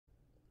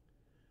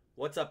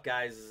What's up,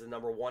 guys? This is the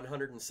number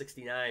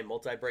 169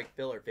 multi-break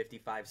filler,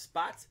 55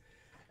 spots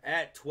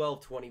at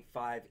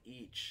 $12.25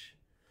 each.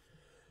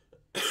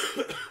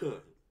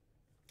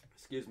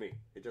 Excuse me.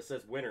 It just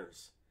says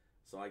winners.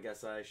 So I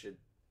guess I should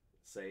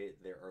say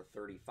there are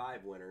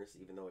 35 winners,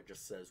 even though it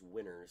just says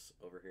winners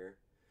over here.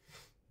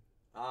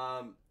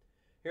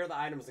 Here are the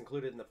items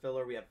included in the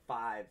filler. We have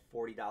 5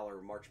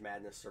 $40 March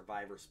Madness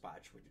Survivor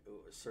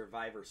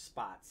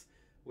spots,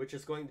 which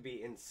is going to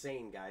be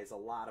insane, guys. A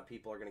lot of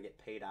people are going to get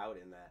paid out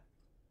in that.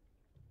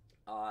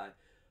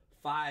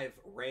 5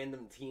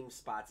 random team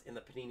spots in the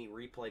Panini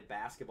Replay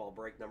Basketball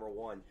break number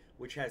 1,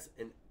 which has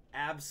an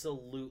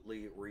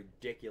absolutely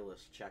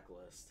ridiculous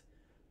checklist.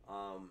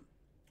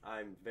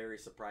 I'm very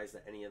surprised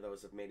that any of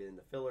those have made it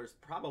into fillers,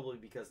 probably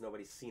because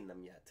nobody's seen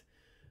them yet.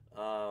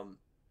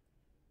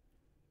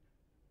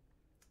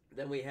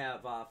 Then we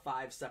have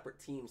 5 separate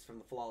teams from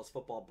the Flawless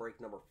Football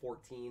break number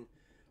 14.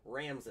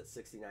 Rams at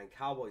 69,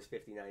 Cowboys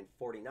 59,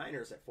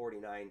 49ers at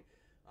 49,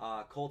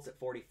 Colts at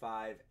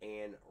 45,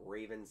 and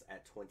Ravens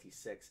at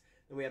 26.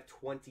 Then we have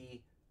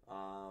 20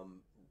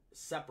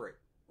 separate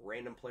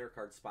random player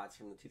card spots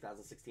from the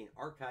 2016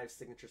 Archives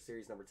Signature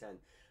Series number 10.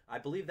 I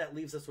believe that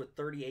leaves us with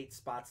 38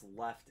 spots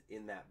left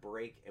in that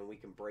break, and we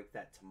can break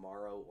that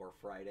tomorrow or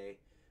Friday.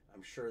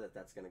 I'm sure that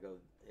that's going to go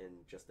in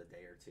just a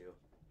day or two.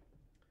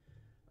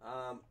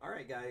 All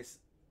right, guys.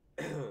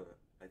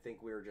 I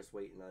think we were just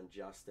waiting on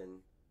Justin,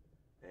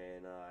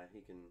 and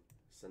he can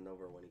send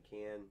over when he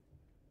can.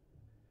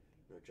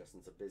 You know,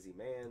 Justin's a busy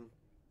man.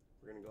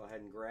 We're going to go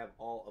ahead and grab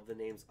all of the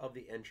names of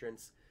the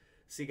entrants.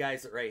 See,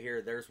 guys, right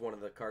here, there's one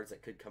of the cards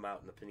that could come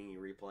out in the Panini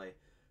Replay.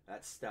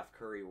 That's Steph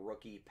Curry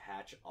Rookie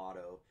Patch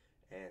Auto,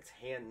 and it's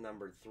hand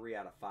numbered 3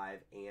 out of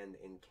 5 and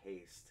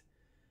encased.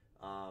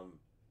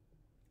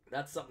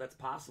 That's something that's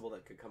possible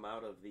that could come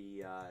out of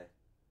the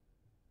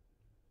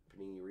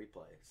Panini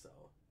Replay. So,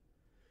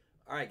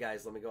 all right,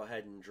 guys, let me go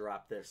ahead and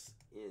drop this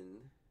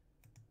in.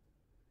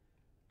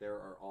 There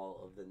are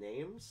all of the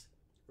names.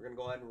 We're going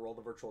to go ahead and roll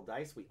the virtual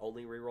dice. We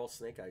only re-roll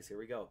snake eyes. Here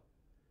we go.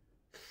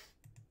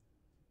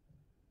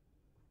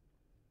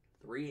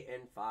 3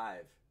 and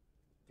 5.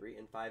 3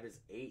 and 5 is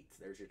 8.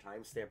 There's your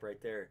timestamp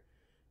right there.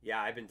 Yeah,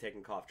 I've been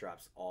taking cough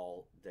drops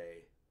all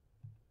day.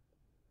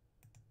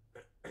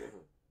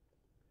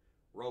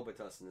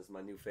 Robitussin is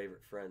my new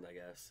favorite friend, I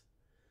guess.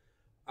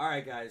 All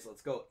right, guys,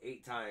 let's go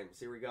 8 times.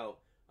 Here we go.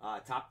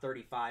 Top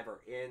 35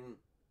 are in,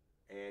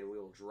 and we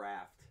will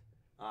draft.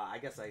 I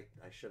guess I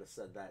should have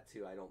said that,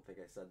 too. I don't think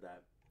I said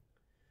that.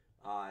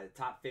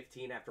 Top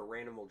 15 after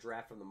random will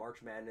draft from the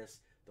March Madness,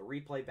 the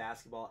Replay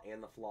Basketball,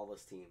 and the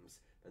Flawless teams.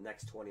 The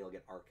next 20 will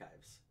get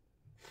Archives.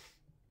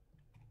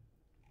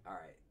 All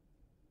right.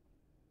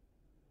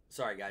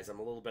 Sorry, guys. I'm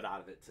a little bit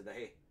out of it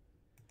today.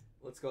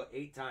 Let's go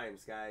 8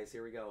 times, guys.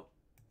 Here we go.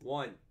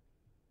 1,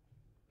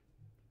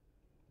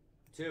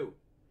 2,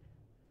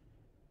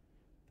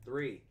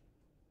 3,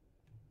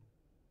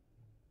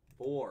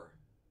 4,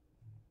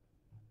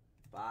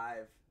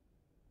 5,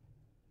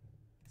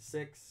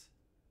 6,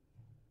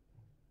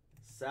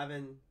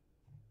 7,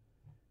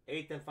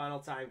 8th and final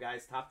time,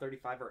 guys. Top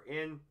 35 are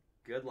in.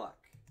 Good luck.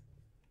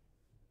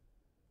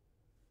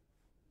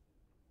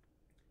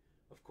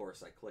 Of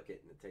course, I click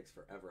it and it takes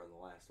forever on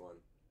the last one.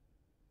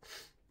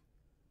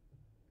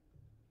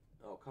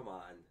 Oh, come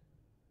on.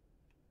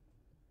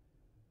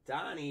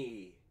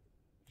 Donnie,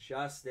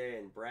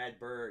 Justin, Brad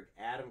Berg,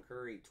 Adam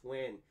Curry,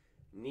 Twin,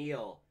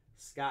 Neil,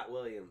 Scott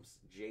Williams,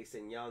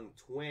 Jason Young,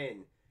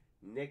 Twin,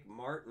 Nick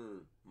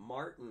Martin,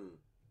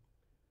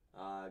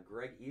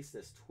 Greg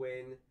Eastis,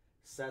 Twin,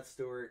 Seth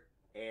Stewart,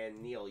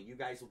 and Neil. You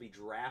guys will be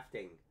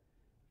drafting.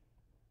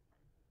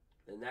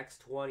 The next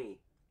 20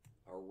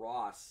 are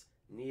Ross,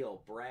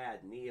 Neil,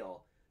 Brad,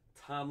 Neil,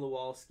 Tom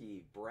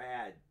Lewalski,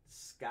 Brad,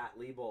 Scott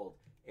Liebold,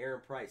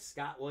 Aaron Price,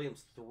 Scott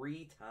Williams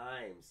 3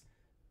 times,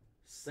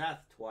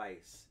 Seth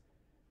twice,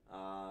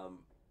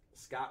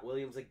 Scott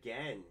Williams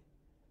again,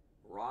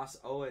 Ross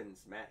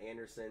Owens, Matt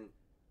Anderson,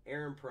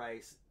 Aaron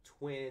Price,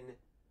 Twin,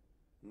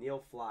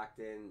 Neil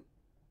Flockton,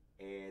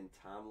 and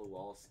Tom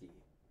Lewalski.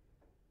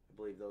 I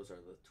believe those are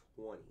the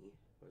 20.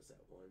 What is that?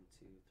 1,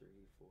 2, 3,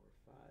 4,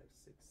 5,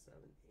 6, 7,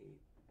 8, 9,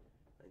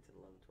 10,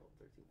 11, 12,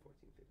 13,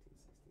 14, 15,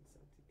 16,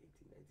 17,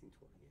 18, 19,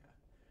 20. Yeah.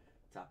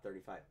 Top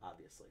 35,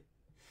 obviously.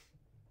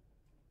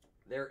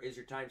 There is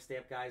your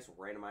timestamp, guys.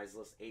 Randomized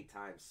list 8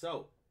 times.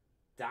 So,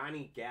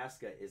 Donnie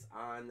Gasca is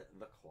on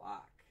the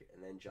clock.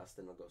 And then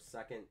Justin will go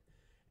second.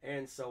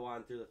 And so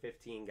on through the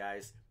 15,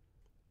 guys.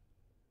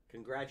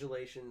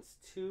 Congratulations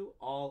to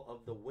all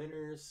of the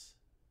winners.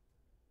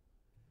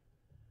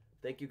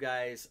 Thank you,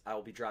 guys. I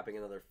will be dropping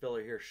another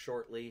filler here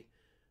shortly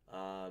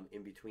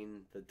in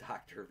between the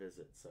doctor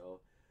visit.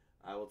 So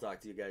I will talk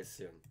to you guys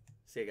soon.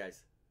 See you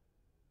guys.